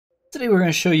Today we're going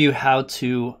to show you how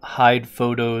to hide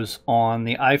photos on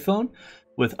the iPhone.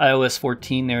 With iOS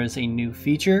 14 there is a new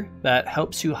feature that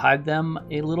helps you hide them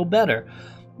a little better.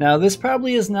 Now this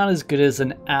probably is not as good as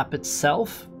an app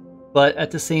itself, but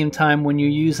at the same time when you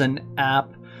use an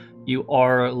app you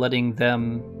are letting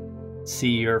them see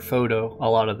your photo a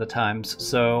lot of the times.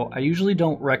 So I usually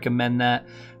don't recommend that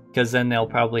because then they'll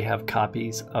probably have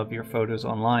copies of your photos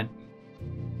online.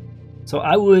 So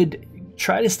I would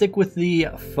try to stick with the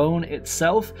phone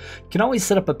itself. You can always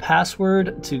set up a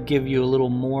password to give you a little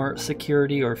more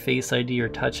security, or Face ID or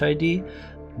Touch ID.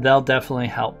 That'll definitely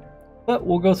help. But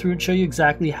we'll go through and show you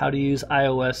exactly how to use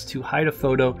iOS to hide a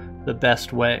photo the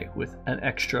best way with an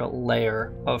extra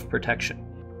layer of protection.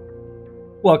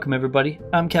 Welcome everybody,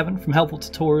 I'm Kevin from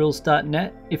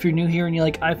helpfultutorials.net. If you're new here and you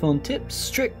like iPhone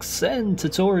tips, tricks, and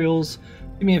tutorials,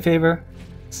 do me a favor,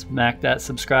 smack that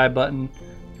subscribe button.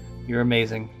 You're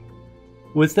amazing.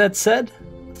 With that said,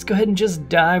 let's go ahead and just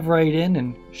dive right in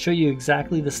and show you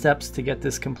exactly the steps to get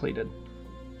this completed.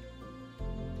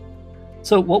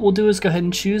 So what we'll do is go ahead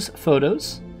and choose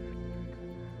Photos.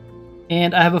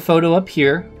 And I have a photo up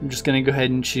here. I'm just going to go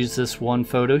ahead and choose this one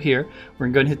photo here. We're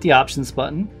going to go and hit the Options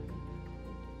button.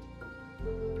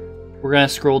 We're going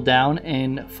to scroll down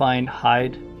and find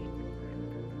Hide.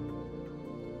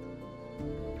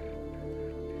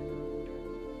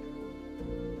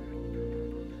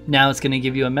 Now it's going to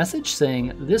give you a message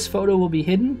saying this photo will be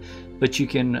hidden, but you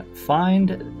can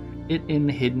find it in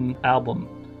the hidden album.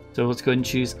 So let's go ahead and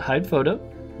choose Hide Photo.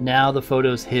 Now the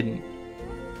photo is hidden.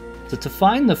 So to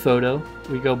find the photo,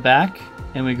 we go back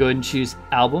and we go ahead and choose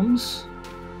Albums.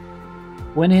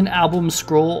 When in Albums,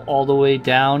 scroll all the way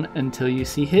down until you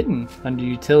see Hidden under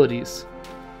Utilities.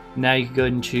 Now you can go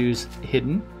ahead and choose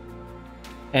Hidden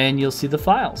and you'll see the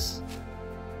files.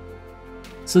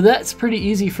 So that's pretty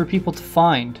easy for people to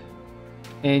find,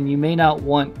 and you may not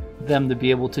want them to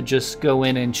be able to just go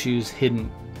in and choose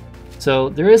Hidden. So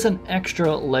there is an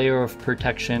extra layer of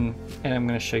protection, and I'm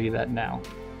going to show you that now.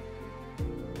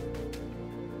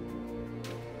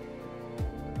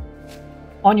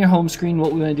 On your home screen,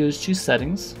 what we want to do is choose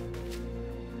Settings,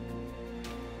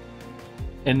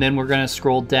 and then we're going to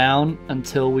scroll down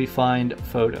until we find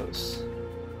Photos.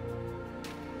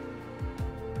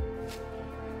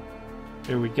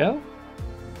 Here we go.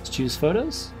 Let's choose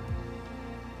Photos.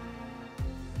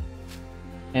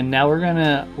 And now we're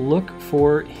gonna look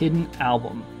for Hidden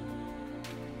Album.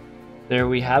 There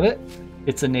we have it.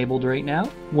 It's enabled right now.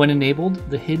 When enabled,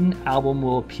 the hidden album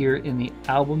will appear in the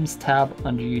Albums tab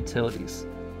under Utilities.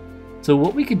 So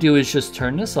what we could do is just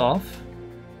turn this off.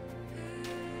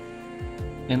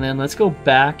 And then let's go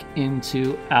back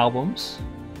into Albums.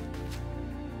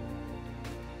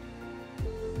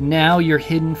 Now your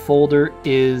hidden folder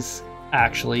is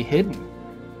actually hidden.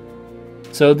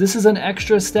 So this is an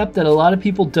extra step that a lot of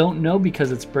people don't know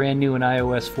because it's brand new in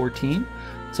iOS 14.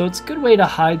 So it's a good way to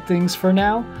hide things for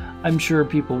now. I'm sure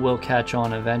people will catch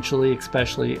on eventually,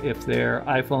 especially if they're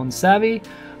iPhone savvy.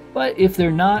 But if they're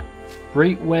not,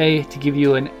 great way to give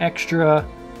you an extra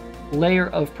layer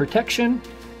of protection.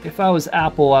 If I was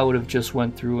Apple, I would have just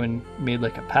went through and made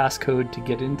like a passcode to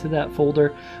get into that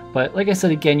folder. But like I said,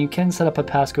 again, you can set up a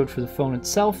passcode for the phone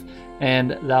itself,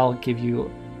 and that'll give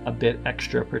you a bit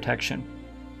extra protection.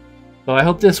 So I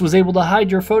hope this was able to hide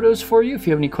your photos for you. If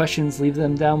you have any questions, leave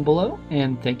them down below,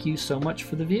 and thank you so much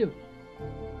for the view.